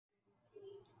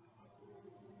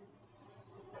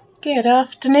Good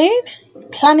afternoon,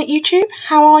 Planet YouTube.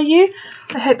 How are you?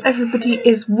 I hope everybody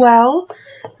is well.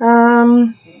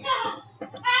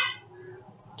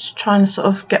 Just trying to sort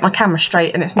of get my camera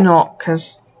straight, and it's not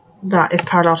because that is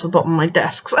parallel to the bottom of my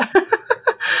desk. So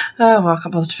oh well, I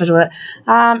can't bother to fiddle it.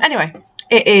 Anyway,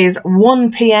 it is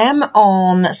 1 PM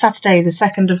on Saturday, the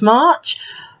 2nd of March.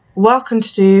 Welcome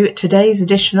to today's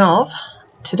edition of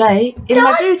Today in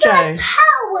my BuJo.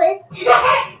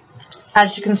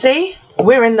 As you can see,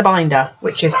 we're in the binder,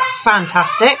 which is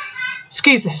fantastic.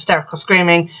 Excuse the hysterical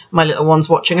screaming. My little one's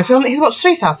watching a film that he's watched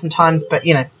 3,000 times, but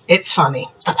you know, it's funny,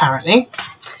 apparently.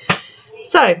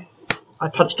 So, I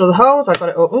punched all the holes, I got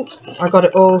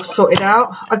it all sorted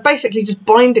out. I've basically just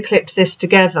binder clipped this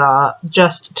together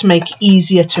just to make it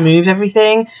easier to move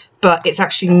everything, but it's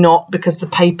actually not because the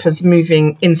paper's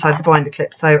moving inside the binder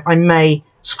clip, so I may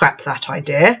scrap that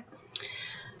idea.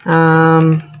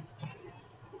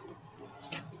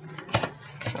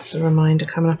 That's a reminder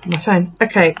coming up on my phone.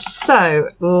 Okay, so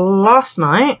last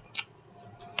night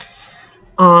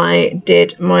I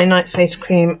did my night face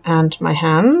cream and my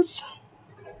hands.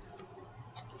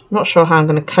 I'm not sure how I'm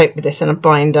going to cope with this in a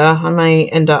binder. I may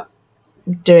end up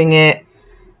doing it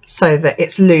so that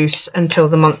it's loose until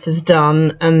the month is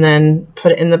done and then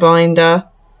put it in the binder,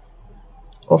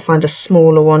 or find a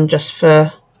smaller one just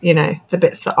for, you know, the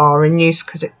bits that are in use,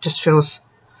 because it just feels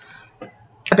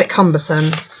a bit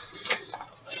cumbersome.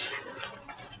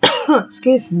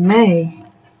 Excuse me.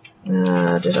 Did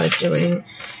I do anything?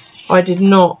 I did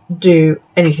not do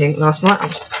anything last night. I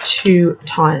was too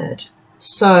tired.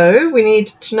 So we need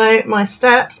to know my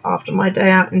steps after my day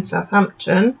out in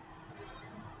Southampton.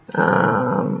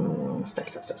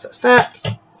 Steps.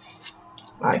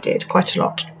 I did quite a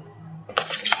lot.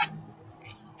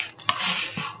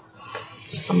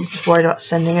 I'm just worried about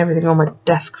sending everything on my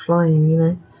desk flying, you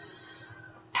know.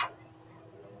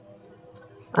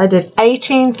 I did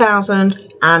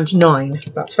 18,009.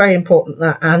 That's very important,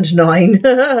 that and 9.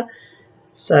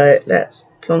 So let's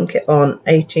plonk it on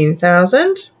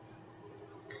 18,000.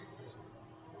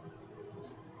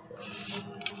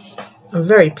 I'm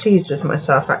very pleased with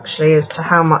myself actually as to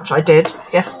how much I did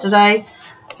yesterday.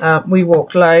 We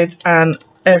walked loads, and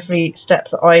every step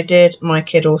that I did, my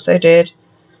kid also did.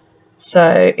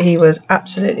 So he was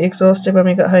absolutely exhausted when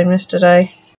we got home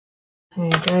yesterday. There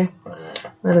you go.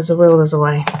 Where there's a will, there's a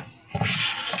way.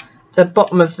 The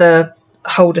bottom of the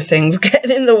holder thing's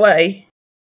getting in the way.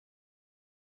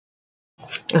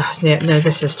 Oh, yeah, no,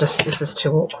 this is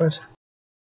too awkward.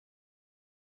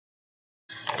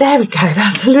 There we go,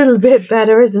 that's a little bit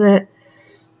better, isn't it?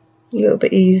 A little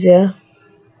bit easier.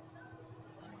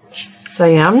 So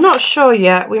yeah, I'm not sure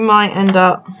yet. We might end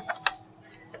up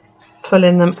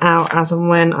pulling them out as and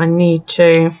when I need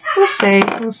to. We'll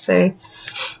see.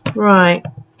 Right.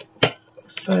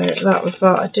 So that was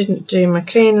that. I didn't do my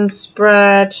cleaning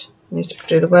spread. I need to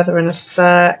do the weather in a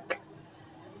sec.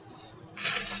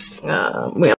 We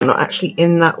are not actually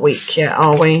in that week yet,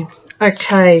 are we?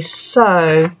 Okay,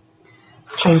 so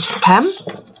change the pen.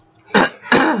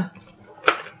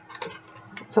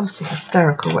 It's obviously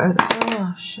hysterical, whatever the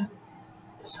oh shit.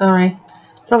 Sorry.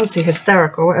 It's obviously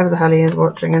hysterical, whatever the hell he is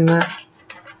watching in there.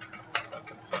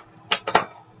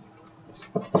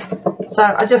 So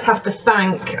I just have to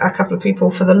thank a couple of people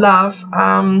for the love.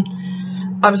 I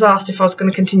was asked if I was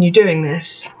going to continue doing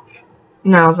this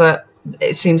now that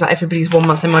it seems like everybody's 1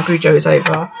 month in my BuJo is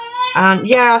over. And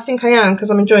yeah, I think I am, because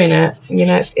I'm enjoying it. You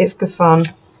know, it's good fun.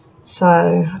 So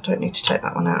I don't need to take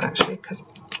that one out actually, because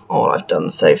all I've done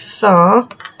so far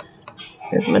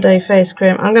is my day face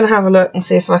cream. I'm going to have a look and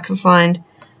see if I can find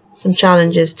some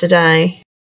challenges today.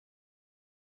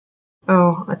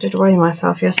 Oh, I did weigh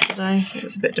myself yesterday. It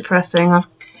was a bit depressing. I've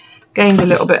gained a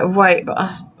little bit of weight, but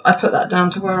I put that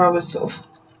down to where I was sort of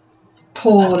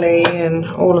poorly and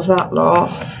all of that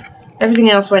lot. Everything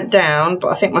else went down, but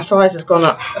I think my size has gone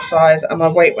up a size, and my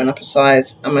weight went up a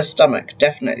size, and my stomach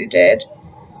definitely did.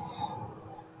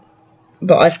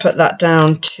 But I've put that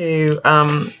down to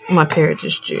my period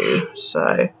is due,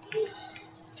 so.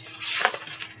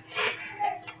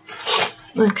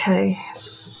 Okay,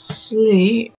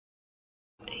 sleep.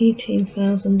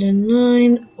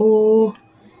 18,009 or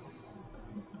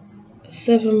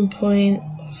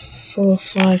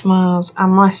 7.45 miles,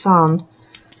 and my son,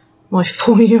 my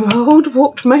 4-year-old,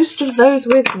 walked most of those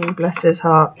with me, bless his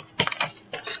heart.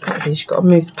 You've got to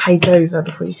move the page over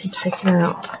before you can take it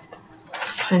out.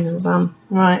 Pain in the bum.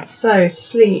 Right, so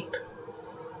sleep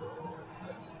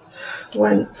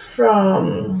went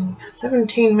from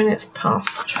 17 minutes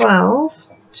past 12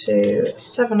 to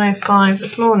 7:05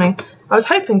 this morning. I was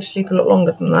hoping to sleep a lot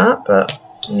longer than that, but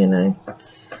you know,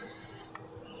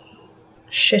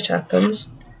 shit happens.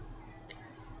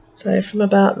 So from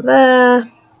about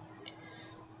there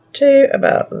to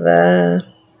about there.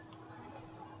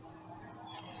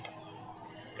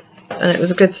 And it was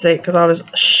a good sleep because I was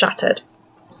shattered.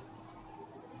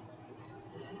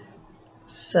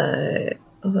 So,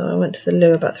 although I went to the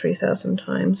loo about 3,000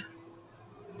 times.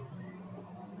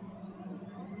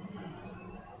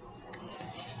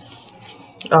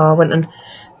 Oh, I went and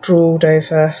drawled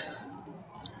over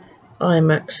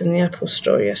IMAX in the Apple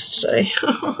store yesterday.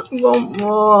 I want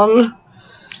one.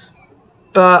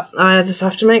 But I just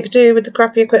have to make do with the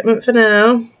crappy equipment for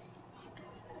now.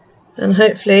 And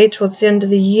hopefully towards the end of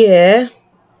the year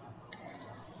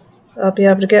I'll be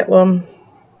able to get one.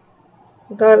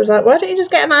 The guy was like, why don't you just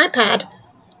get an iPad?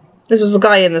 This was the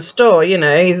guy in the store, you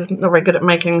know, he's not very good at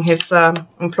making his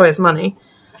employers money.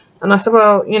 And I said,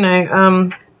 well, you know,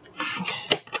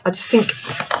 I just think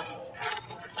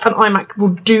an iMac will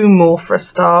do more for a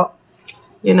start,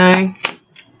 you know.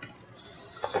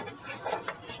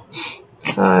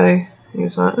 So he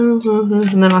was like,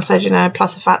 and then I said, you know,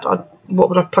 plus the fact, what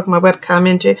would I plug my webcam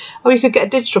into? Oh, you could get a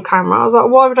digital camera. I was like,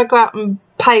 why would I go out and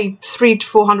pay £300 to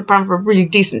 £400 for a really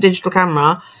decent digital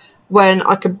camera when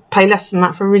I could pay less than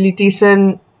that for a really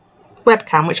decent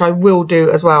webcam, which I will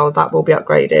do as well. That will be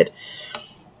upgraded.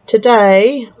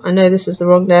 Today, I know this is the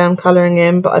wrong day I'm colouring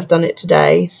in, but I've done it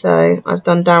today. So I've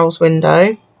done Daryl's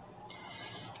window.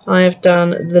 I have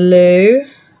done the loo.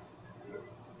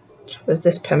 Whereas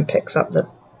this pen picks up the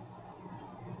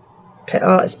Pet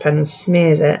Artist pen and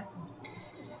smears it.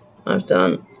 I've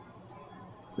done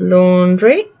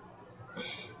laundry.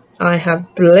 I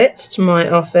have blitzed my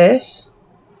office.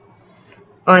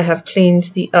 I have cleaned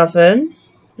the oven.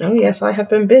 Oh yes, I have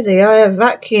been busy. I have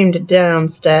vacuumed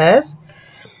downstairs.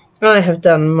 I have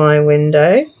done my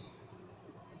window.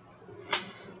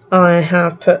 I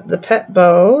have put the pet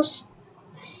bowls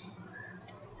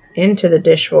into the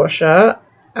dishwasher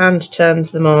and turned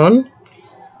them on.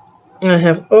 I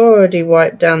have already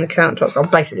wiped down the countertops. Oh,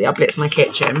 basically, I blitzed my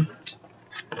kitchen.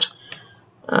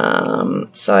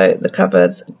 So the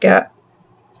cupboards get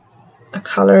a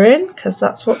colour in because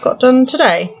that's what got done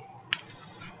today.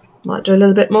 Might do a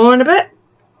little bit more in a bit.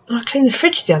 I cleaned the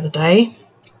fridge the other day.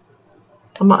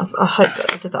 I hope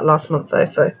that I did that last month though.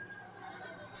 So,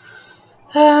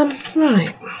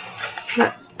 right,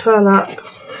 let's pull up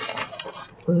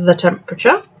the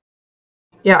temperature.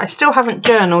 Yeah, I still haven't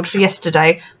journaled for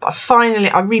yesterday, but I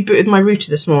rebooted my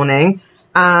router this morning,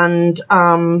 and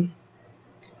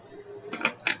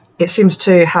it seems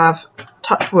to have,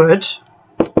 touch wood,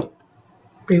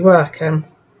 be working.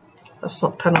 That's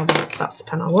not the pen I want, that's the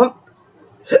pen I want.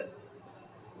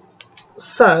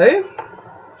 So,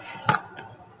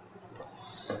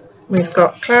 we've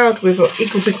got cloud, we've got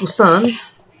equal bickle sun.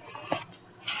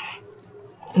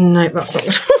 No, that's not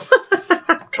good.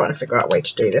 I'm trying to figure out a way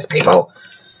to do this, people.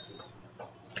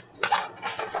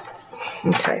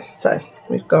 Okay, so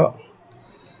we've got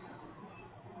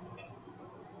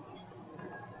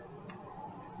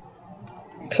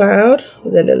cloud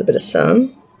with a little bit of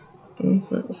sun.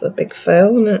 That was a big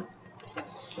fail, wasn't it?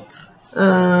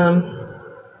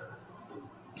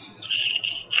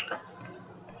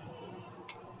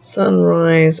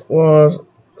 Sunrise was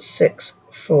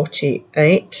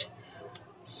 6:48.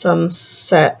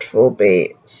 Sunset will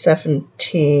be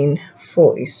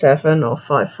 17:47 or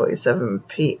 5:47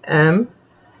 p.m.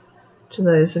 To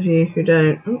those of you who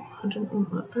don't, oh, I didn't want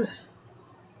that bit.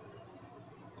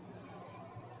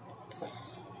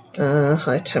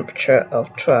 High temperature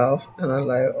of 12 and a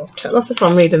low of 10. That's if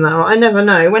I'm reading that right. I never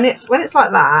know when it's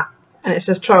like that and it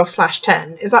says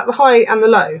 12/10. Is that the high and the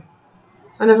low?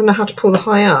 I never know how to pull the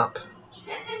high up.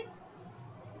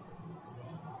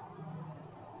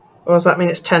 Or does that mean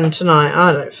it's 10 tonight?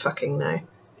 I don't fucking know.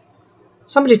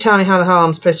 Somebody tell me how the hell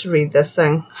I'm supposed to read this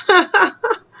thing.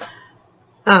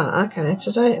 Ah, okay.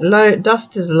 Today, low,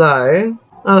 dust is low.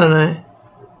 I don't know.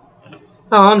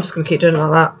 Oh, I'm just going to keep doing it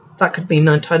like that. That could be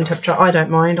nighttime temperature. I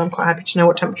don't mind. I'm quite happy to know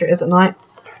what temperature it is at night.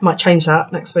 Might change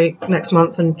that next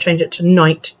month and change it to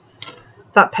night.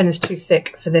 That pen is too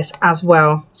thick for this as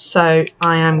well. So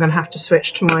I am going to have to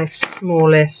switch to my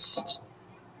smallest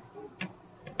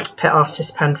Pet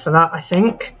Artist pen for that, I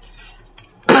think.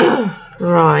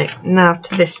 Right, now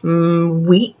to this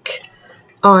week.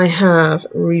 I have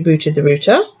rebooted the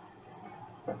router.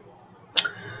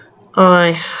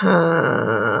 I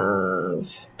have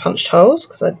punched holes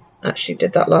because I actually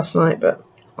did that last night, but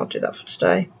I'll do that for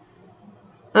today.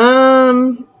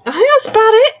 I think that's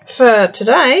about it for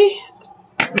today.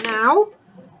 Now,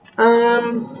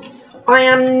 I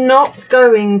am not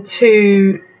going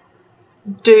to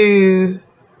do,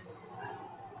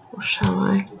 or shall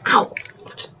I? Ow!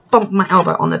 Just bumped my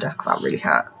elbow on the desk. That really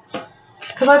hurt.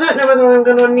 because I don't know whether I'm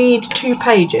going to need 2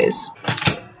 pages.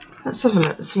 Let's have a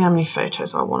look and see how many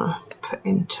photos I want to put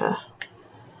into.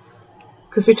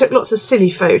 Because we took lots of silly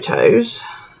photos.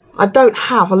 I don't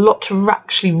have a lot to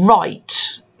actually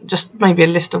write. Just maybe a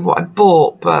list of what I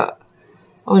bought, but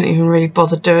I wouldn't even really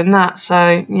bother doing that.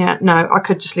 So, yeah, no, I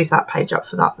could just leave that page up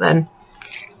for that then.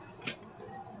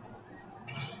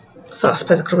 So I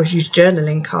suppose I could always use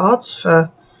journaling cards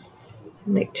for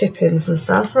make tip-ins and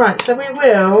stuff. Right, so we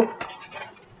will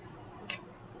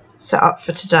set up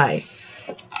for today.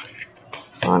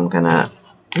 So I'm going to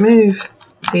move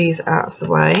these out of the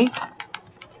way.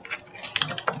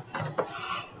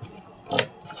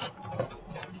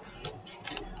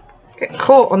 Get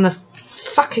caught on the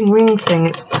fucking ring thing,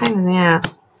 it's a pain in the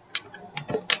ass.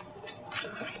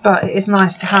 But it is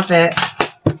nice to have it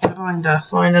in the binder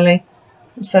finally,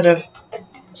 instead of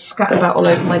scattered about all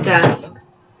over my desk.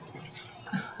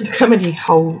 Look how many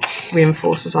hole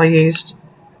reinforcers I used.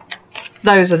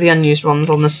 Those are the unused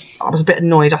ones on this. I was a bit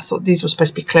annoyed, I thought these were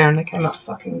supposed to be clear and they came out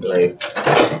fucking blue.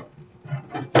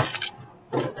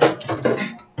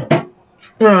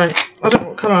 Right, I don't know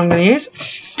what colour I'm going to use.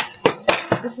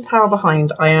 This is how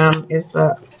behind I am, is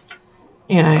that,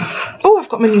 you know... Oh, I've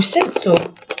got my new stencil.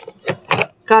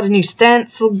 Got a new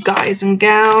stencil, guys and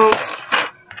gals.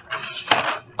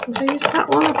 Did I use that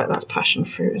one? I bet that's passion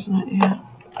fruit, isn't it? Yeah.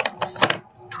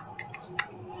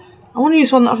 I want to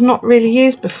use one that I've not really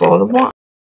used before. The one...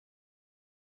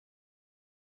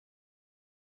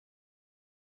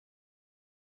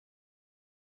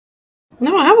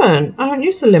 No, I haven't. I haven't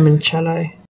used the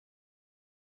limoncello.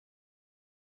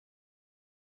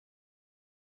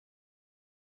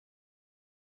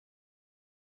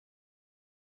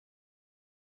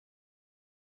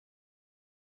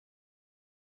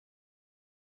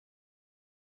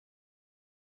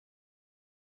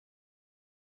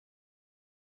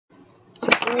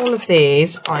 So all of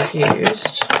these I've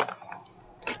used.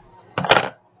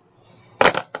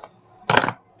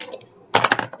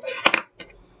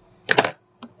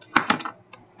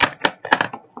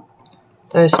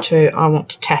 Those 2 I want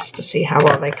to test to see how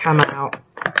well they come out.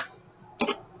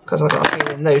 Because I've got a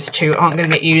feeling those 2 aren't going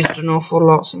to get used an awful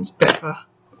lot, so it's a bit of a...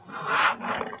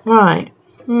 Right.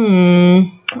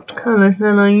 What colour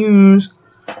can I use?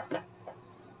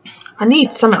 I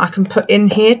need something I can put in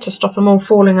here to stop them all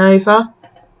falling over.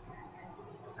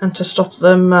 And to stop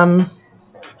them... I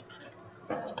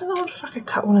don't know if I could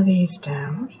cut one of these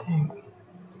down. What do you think?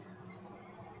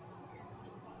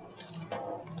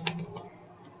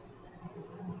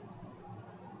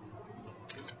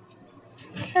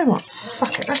 You know what?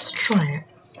 Fuck it, let's try it.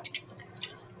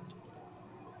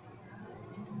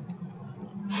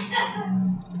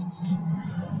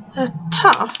 They're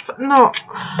tough, but not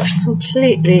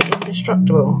completely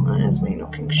indestructible. That is me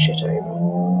knocking shit over.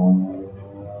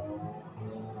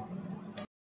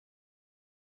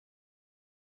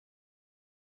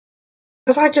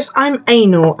 Because I'm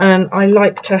anal and I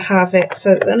like to have it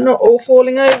so that they're not all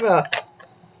falling over.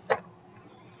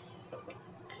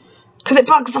 Because it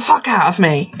bugs the fuck out of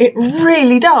me. It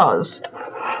really does.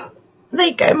 There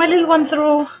you go, my little ones are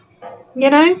all, you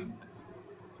know.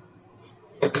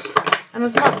 And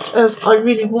as much as I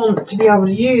really want to be able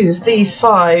to use these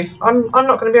 5, I'm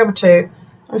not going to be able to.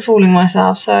 I'm fooling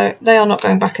myself, so they are not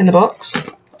going back in the box.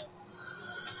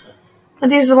 And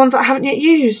these are the ones that I haven't yet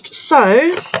used.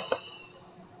 So,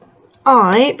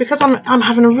 because I'm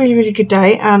having a really, really good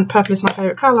day and purple is my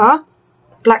favourite colour,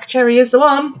 black cherry is the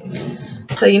one.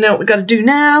 So you know what we've got to do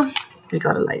now? We've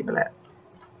got to label it.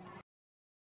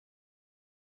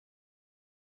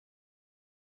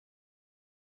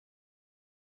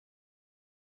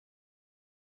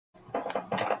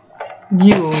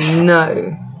 You'll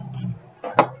know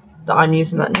that I'm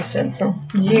using that new stencil.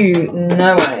 You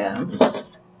know I am.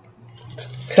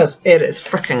 Because it is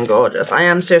freaking gorgeous. I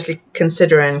am seriously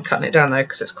considering cutting it down though,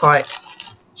 because it's quite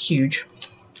huge.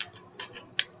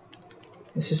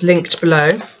 This is linked below,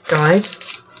 guys.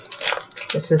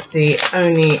 This is the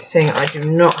only thing I do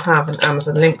not have an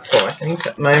Amazon link for, I think,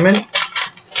 at the moment.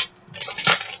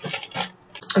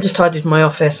 I just tidied my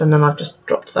office and then I've just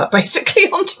dropped that basically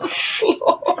onto the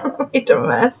floor. Made a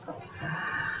mess.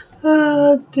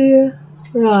 Oh dear.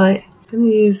 Right, I'm going to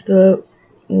use the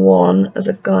one as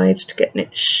a guide to getting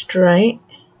it straight.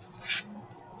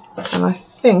 And I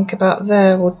think about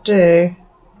there will do.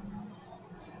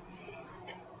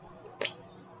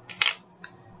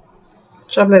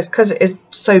 Trouble is, because it is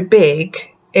so big,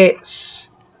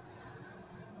 it's...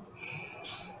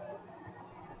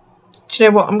 Do you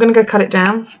know what? I'm going to go cut it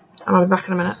down and I'll be back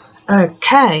in a minute.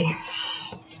 Okay.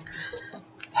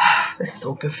 This is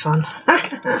all good fun.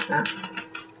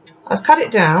 I've cut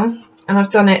it down and I've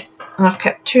done it and I've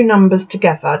kept two numbers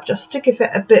together just to give it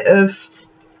a bit of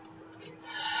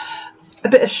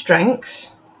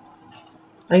strength.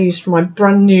 I used my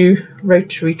brand new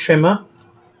rotary trimmer.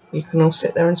 You can all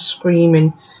sit there and scream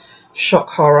in shock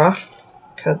horror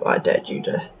because I dared you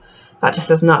to. That just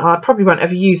says no. I probably won't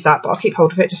ever use that, but I'll keep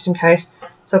hold of it just in case.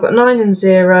 So I've got 9 and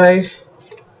 0,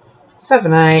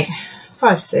 7, 8,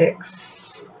 5,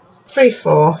 6, 3,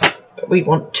 4, but we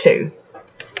want 2.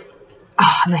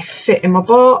 Ah, and they fit in my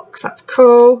box. That's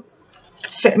cool.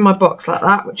 Fit in my box like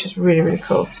that, which is really, really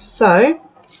cool. So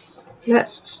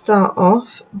let's start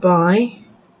off by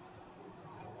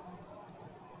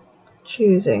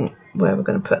choosing where we're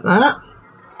going to put that.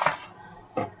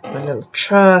 My little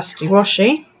trusty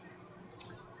washi.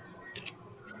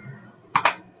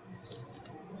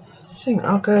 I think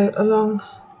I'll go along.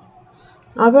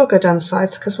 I will go down the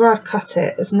sides because where I've cut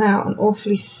it is now an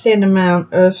awfully thin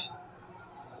amount of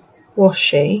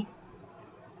washi,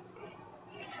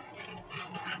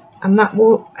 and that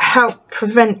will help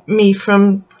prevent me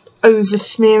from over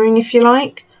smearing, if you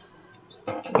like.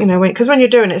 You know, because when you're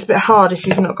doing it, it's a bit hard if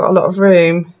you've not got a lot of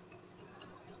room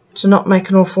to not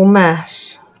make an awful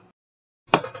mess.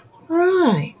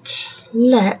 Right,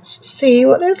 let's see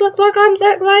what this looks like. I'm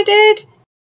so excited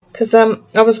because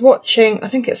I was watching, I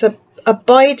think it's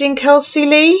Abiding Kelsey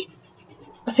Lee,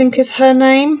 I think is her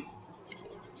name,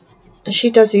 and she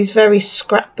does these very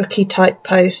scrapbooky type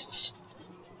posts,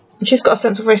 and she's got a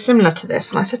stencil very similar to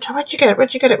this. And I said to her, where'd you get it,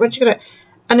 where'd you get it, where'd you get it?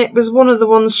 And it was one of the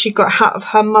ones she got out of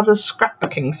her mother's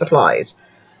scrapbooking supplies.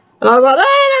 And I was like,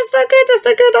 oh, that's so good, that's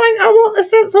so good. I want a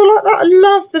stencil like that. I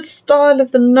love the style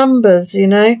of the numbers, you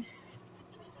know.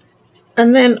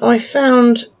 And then I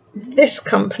found this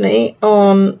company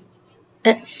on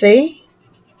Etsy,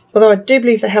 although I do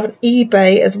believe they have an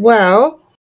eBay as well.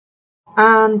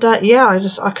 And yeah,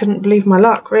 I couldn't believe my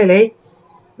luck, really.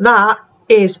 That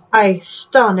is a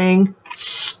stunning,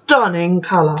 stunning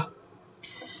colour.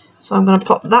 So I'm going to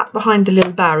pop that behind a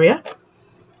little barrier.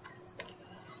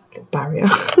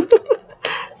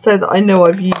 So that I know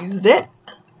I've used it.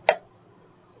 I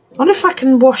wonder if I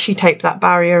can washi tape that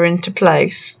barrier into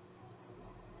place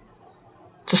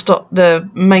to stop the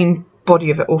main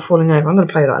body of it all falling over. I'm going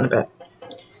to play that in a bit.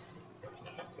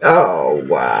 Oh,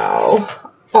 wow.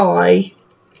 I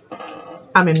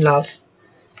am in love.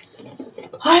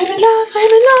 I'm in love,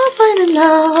 I'm in love, I'm in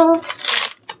love.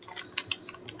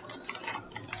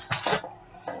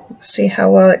 Let's see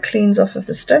how well it cleans off of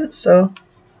the stencil.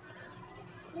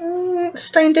 It's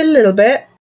stained a little bit,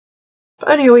 but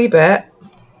only a wee bit.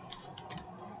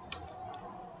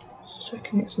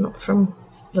 Checking it's not from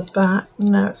the back.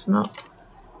 No, it's not.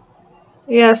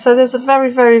 Yeah, so there's a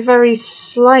very, very, very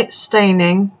slight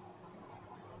staining.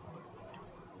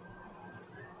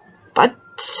 But I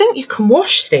think you can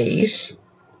wash these.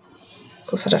 Of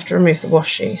course, I'd have to remove the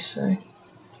washi, so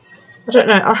I don't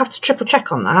know. I'll have to triple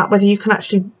check on that, whether you can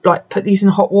actually like put these in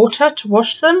hot water to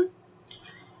wash them.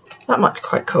 That might be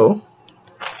quite cool.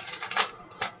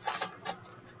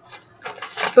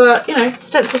 But you know,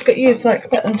 stencils get used, so I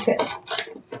expect them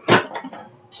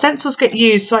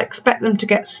to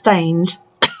get stained.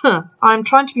 I'm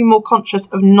trying to be more conscious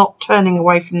of not turning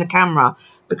away from the camera,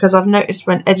 because I've noticed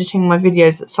when editing my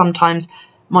videos that sometimes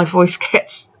my voice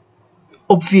gets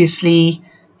obviously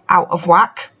out of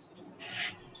whack.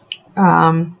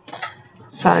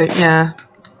 So yeah,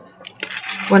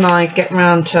 when I get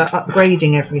round to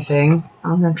upgrading everything,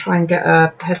 I'm going to try and get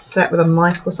a headset with a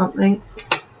mic or something.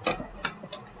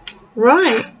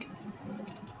 Right.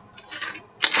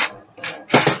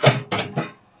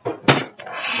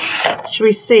 Should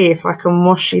we see if I can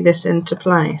washi this into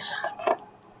place?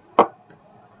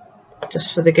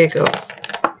 Just for the giggles.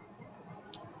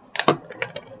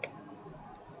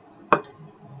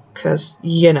 Because,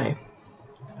 you know,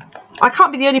 I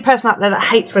can't be the only person out there that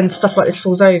hates when stuff like this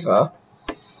falls over.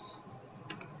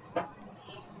 I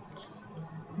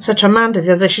said to Amanda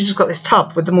the other day, she's just got this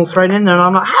tub with them all thrown in there, and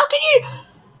I'm like, how can you?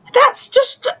 That's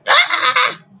just...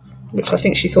 Ah! Which I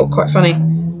think she thought quite funny.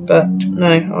 But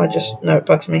no, no, it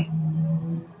bugs me.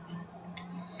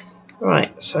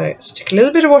 Right, so stick a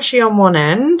little bit of washi on one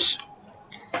end.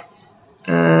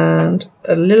 And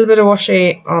a little bit of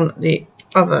washi on the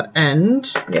other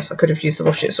end. Yes, I could have used the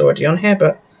washi that's already on here,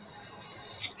 but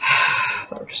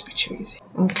that would just be too easy.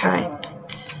 Okay.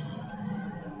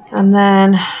 And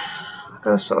then I've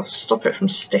got to sort of stop it from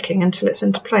sticking until it's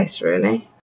into place, really.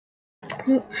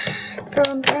 Go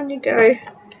on, down you go.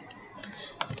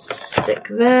 Stick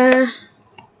there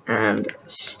and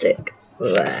stick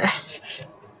there.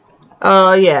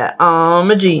 Oh yeah, I'm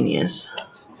a genius.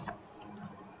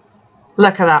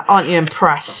 Look at that, aren't you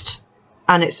impressed?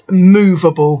 And it's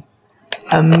movable.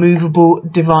 a movable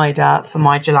divider for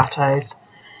my gelatos.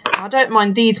 I don't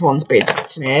mind these ones being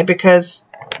put in here because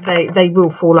they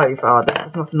will fall over.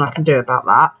 There's nothing I can do about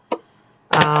that.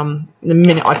 The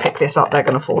minute I pick this up, they're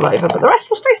going to fall over, but the rest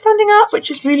will stay standing up,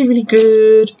 which is really, really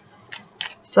good.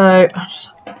 So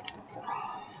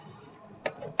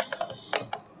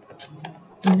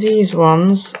these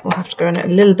ones will have to go in at a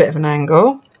little bit of an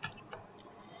angle,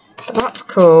 but that's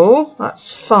cool,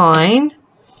 that's fine.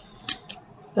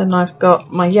 Then I've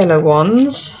got my yellow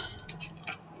ones,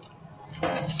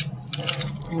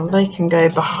 and they can go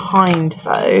behind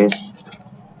those.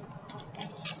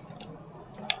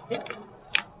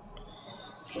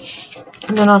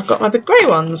 And then I've got my big grey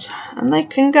ones, and they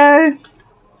can go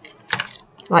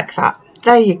like that.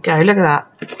 There you go, look at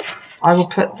that. I will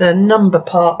put the number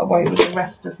part away with the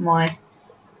rest of my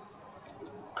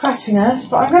crappiness,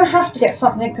 but I'm going to have to get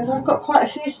something because I've got quite a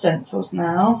few stencils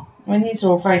now. I mean, these are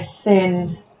all very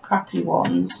thin, crappy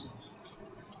ones.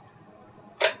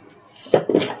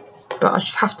 But I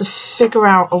should have to figure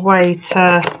out a way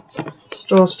to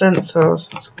store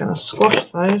stencils. It's going to squash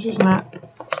those, isn't it?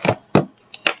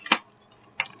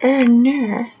 Oh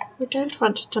no, we don't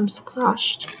want them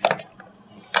squashed.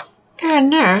 Oh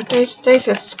no, they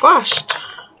just squashed.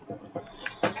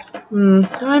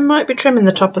 I might be trimming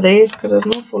the top of these because there's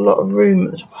an awful lot of room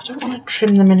at the top. I don't want to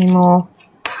trim them anymore.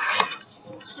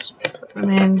 Just put them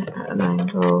in at an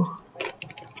angle.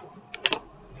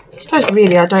 I suppose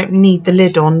really I don't need the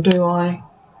lid on, do I?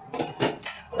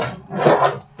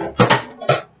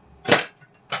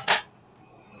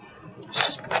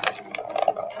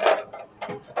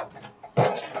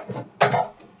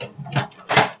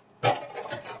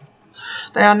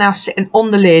 They are now sitting on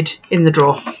the lid in the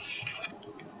drawer.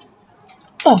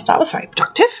 Oh, that was very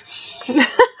productive.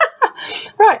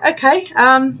 Right, okay.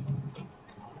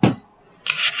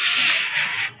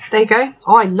 There you go.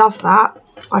 Oh, I love that.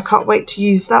 I can't wait to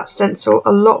use that stencil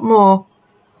a lot more.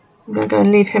 I'm going to go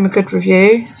and leave him a good review.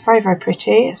 It's very, very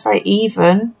pretty. It's very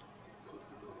even.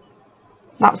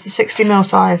 That was the 60mm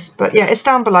size. But yeah, it's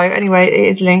down below. Anyway, it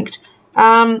is linked.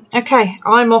 Okay,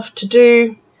 I'm off to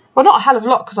do... Well, not a hell of a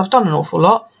lot because I've done an awful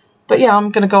lot. But yeah,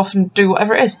 I'm going to go off and do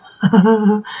whatever it is.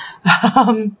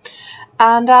 And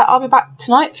I'll be back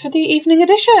tonight for the evening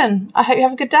edition. I hope you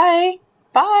have a good day.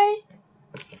 Bye.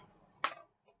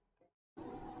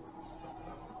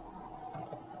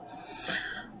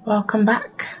 Welcome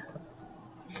back.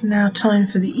 It's now time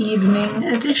for the evening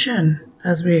edition,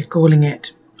 as we're calling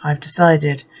it. I've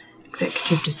decided.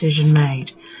 Executive decision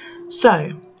made.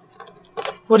 So,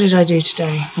 what did I do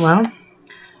today? Well,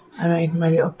 I made my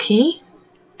little key.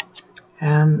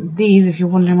 These, if you're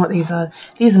wondering what these are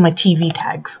my TV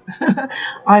tags.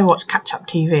 I watch catch-up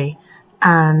TV,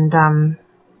 and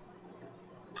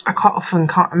I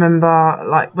can't remember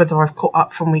like whether I've caught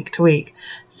up from week to week.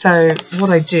 So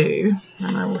what I do,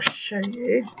 and I will show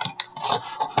you,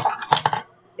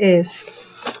 is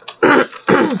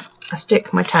I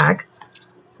stick my tag.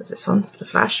 So this one, the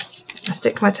flash. I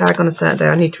stick my tag on a certain day.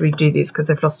 I need to redo these because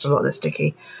they've lost a lot of their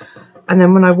sticky. And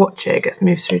then when I watch it, it gets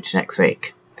moved through to next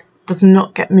week. It does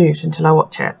not get moved until I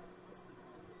watch it.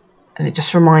 And it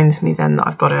just reminds me then that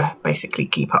I've got to basically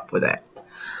keep up with it.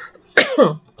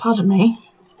 Pardon me.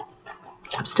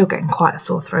 I'm still getting quite a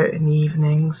sore throat in the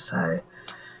evenings, so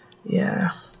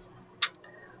yeah.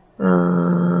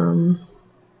 I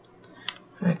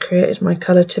created my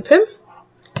colour tipping,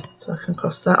 so I can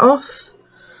cross that off.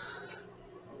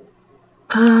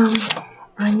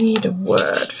 I need a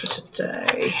word for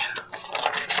today.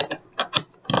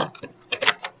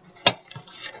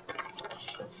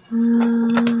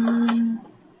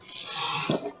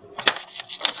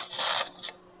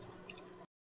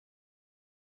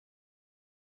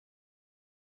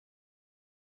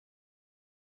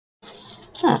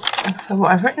 So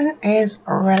what I've written is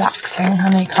relaxing. I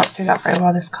know you can't see that very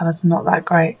well, this colour's not that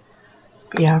great.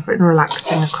 But yeah, I've written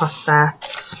relaxing across there.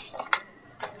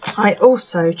 I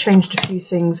also changed a few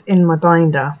things in my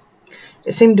binder.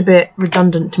 It seemed a bit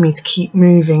redundant to me to keep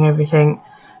moving everything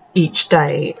each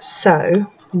day. So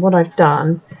what I've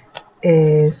done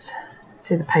is,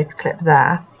 see the paper clip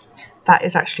there? That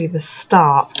is actually the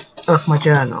start of my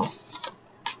journal.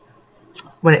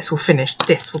 When it's all finished,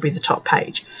 this will be the top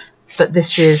page. But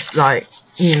this is like,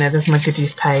 you know, there's my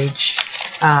goodies page,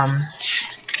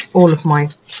 all of my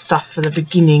stuff for the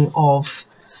beginning of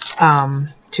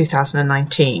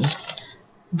 2019.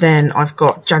 Then I've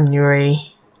got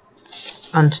January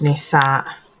underneath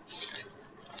that,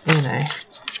 you know,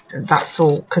 that's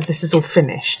all, because this is all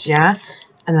finished, yeah?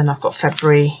 And then I've got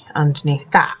February underneath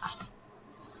that.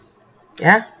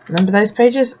 Yeah, remember those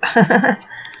pages?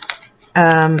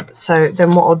 So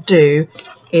then what I'll do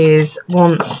is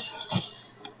once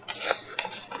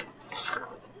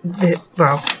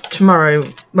tomorrow,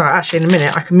 well actually in a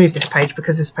minute I can move this page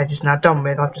because this page is now done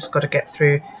with. I've just got to get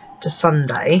through to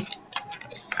Sunday,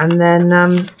 and then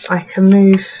I can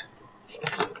move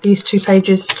these 2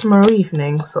 pages tomorrow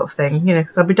evening, sort of thing, you know,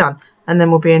 because they'll be done, and then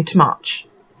we'll be into March.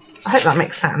 I hope that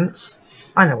makes sense.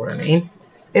 I know what I mean.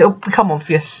 It'll become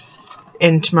obvious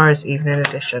in tomorrow's evening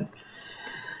edition.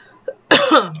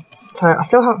 So I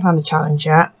still haven't found a challenge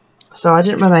yet. So I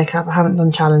did my makeup, I haven't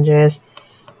done challenges.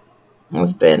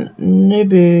 There's been no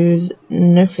booze,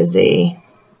 no fizzy,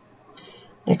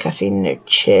 no caffeine, no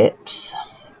chips.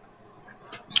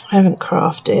 I haven't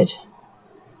crafted.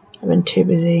 I've been too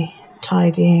busy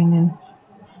tidying, and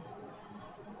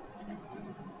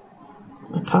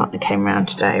my partner came round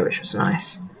today, which was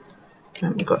nice.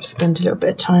 And we got to spend a little bit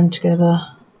of time together.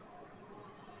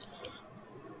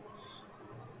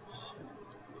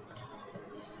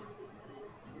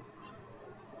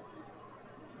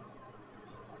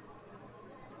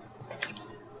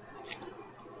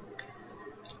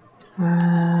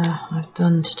 I've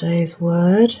done today's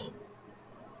word,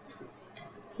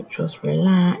 which was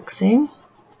relaxing.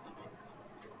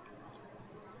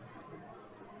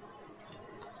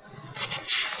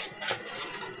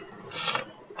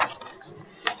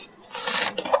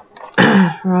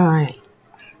 Right.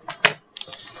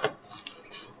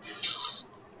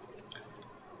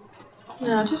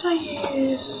 Now, did I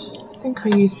use... I think I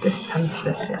used this pen for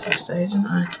this yesterday, didn't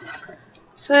I?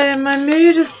 So my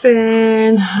mood has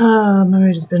been... my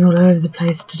mood has been all over the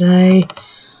place today.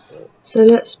 So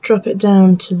let's drop it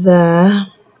down to there.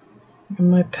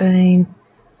 And my pain's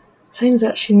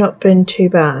actually not been too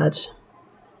bad.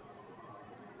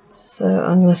 So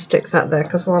I'm going to stick that there,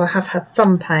 because while I have had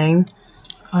some pain,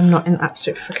 I'm not in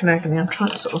absolute freaking agony. I'm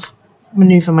trying to sort of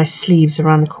manoeuvre my sleeves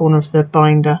around the corner of the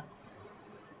binder.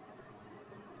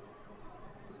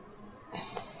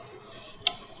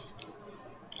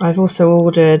 I've also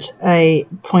ordered a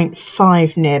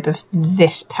 0.5 nib of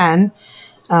this pen.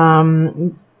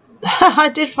 I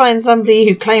did find somebody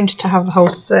who claimed to have the whole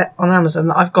set on Amazon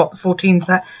that I've got the 14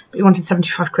 set, but he wanted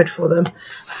 75 quid for them.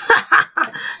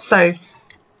 So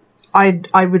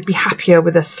I would be happier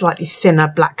with a slightly thinner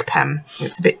black pen.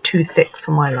 It's a bit too thick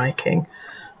for my liking.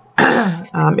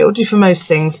 It will do for most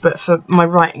things, but for my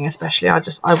writing especially, I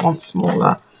want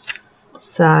smaller.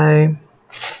 So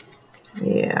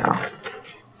yeah.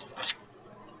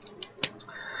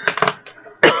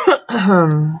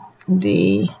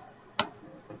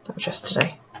 That was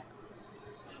yesterday.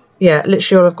 Yeah,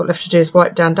 literally all I've got left to do is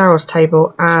wipe down Daryl's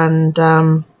table and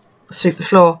sweep the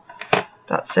floor.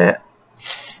 That's it.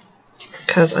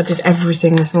 Because I did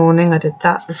everything this morning. I did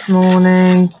that this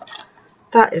morning.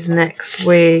 That is next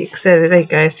week. So there you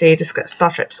go. See, just got Star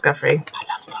Trek Discovery. I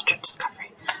love Star Trek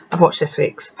Discovery. I've watched this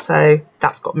week's, so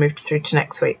that's got moved through to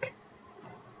next week.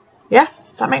 Yeah,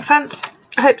 does that make sense?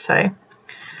 I hope so.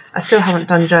 I still haven't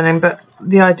done journaling, but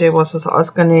the idea was that I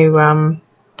was going to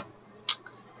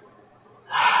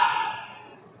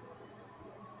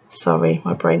sorry,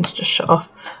 my brain's just shut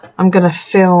off. I'm going to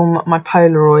film my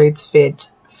Polaroids vid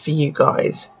for you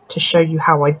guys to show you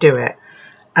how I do it,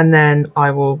 and then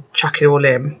I will chuck it all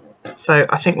in. So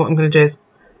I think what I'm going to do is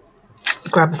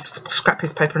grab a scrap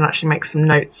piece of paper and actually make some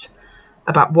notes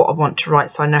about what I want to write,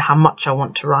 so I know how much I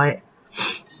want to write,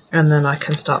 and then I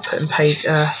can start putting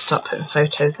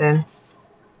photos in.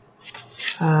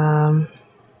 I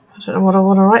don't know what I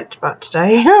want to write about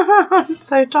today. I'm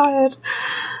so tired.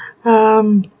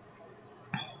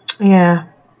 Yeah.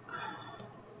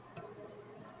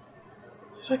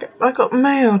 I got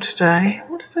mail today.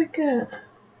 What did I get?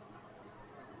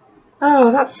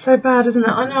 Oh, that's so bad, isn't it?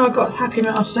 I know I got happy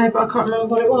mail today, but I can't remember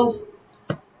what it was.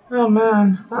 Oh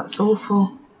man, that's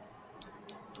awful.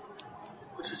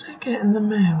 What did I get in the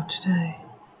mail today?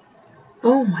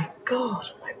 Oh my god,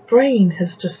 my brain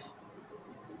has just...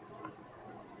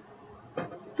 Oh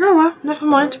well, never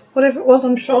mind. Whatever it was,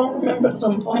 I'm sure I'll remember at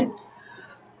some point.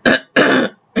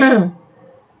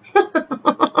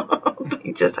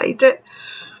 You just hate it.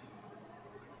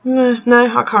 No,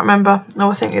 I can't remember. No,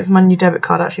 I think it was my new debit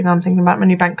card actually. Now I'm thinking about my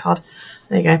new bank card.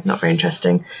 There you go, not very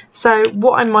interesting. So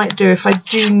what I might do if I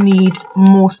do need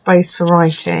more space for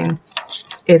writing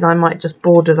is I might just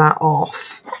border that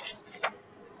off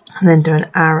and then do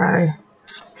an arrow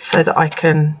so that I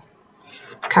can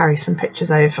carry some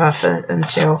pictures over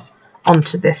until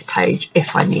onto this page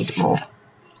if I need more.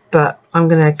 But I'm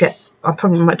gonna I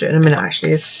probably might do it in a minute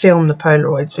actually, is film the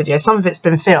Polaroids video. Some of it's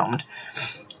been filmed,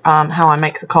 how I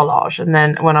make the collage, and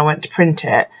then when I went to print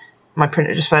it, my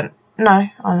printer just went, no,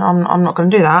 I'm not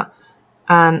going to do that.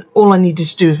 And all I needed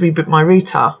to do was reboot my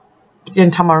router the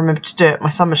only time I remember to do it, my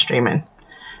summer streaming.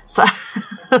 So,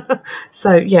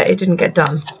 so yeah, it didn't get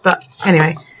done. But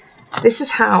anyway, this is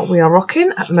how we are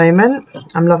rocking at the moment.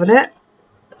 I'm loving it.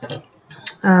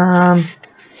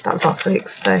 That was last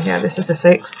week's. So yeah, this is this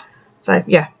week's. So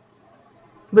yeah,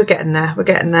 we're getting there. We're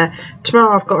getting there.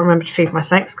 Tomorrow I've got to remember to feed my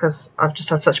snakes because I've just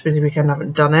had such a busy weekend. I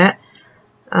haven't done it.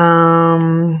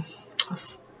 I've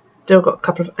still got a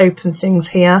couple of open things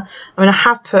here. I mean, I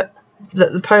have put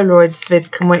that the Polaroids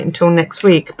vid can wait until next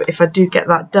week, but if I do get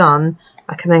that done,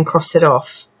 I can then cross it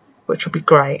off, which will be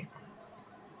great.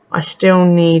 I still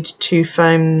need to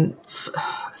film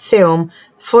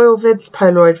foil vids,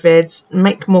 Polaroid vids,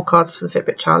 make more cards for the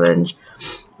Fitbit challenge,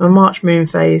 my March moon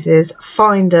phases,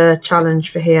 find a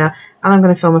challenge for here, and I'm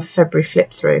going to film a February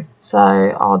flip through. So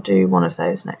I'll do one of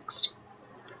those next.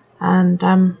 And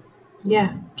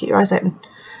yeah, keep your eyes open.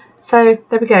 So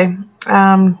there we go.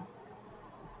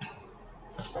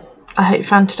 I hope you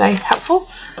found today helpful.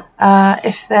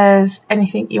 If there's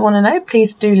anything you want to know,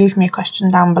 please do leave me a question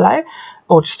down below,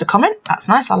 or just a comment. That's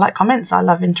nice. I like comments. I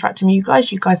love interacting with you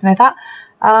guys. You guys know that.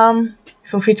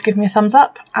 Feel free to give me a thumbs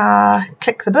up.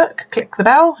 Click the book, click the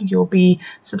bell. You'll be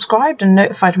subscribed and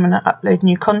notified when I upload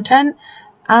new content.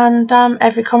 And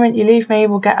every comment you leave me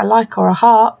will get a like or a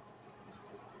heart,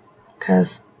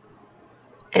 because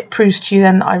it proves to you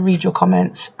then that I read your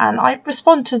comments and I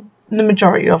respond to the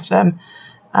majority of them.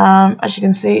 As you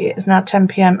can see, it is now 10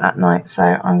 PM at night, so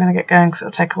I'm going to get going because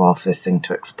it'll take a while for this thing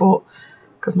to export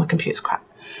because my computer's crap.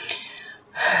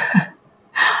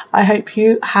 I hope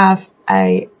you have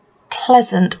a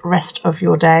pleasant rest of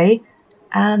your day,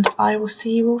 and I will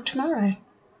see you all tomorrow.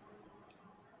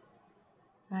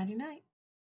 Nighty night.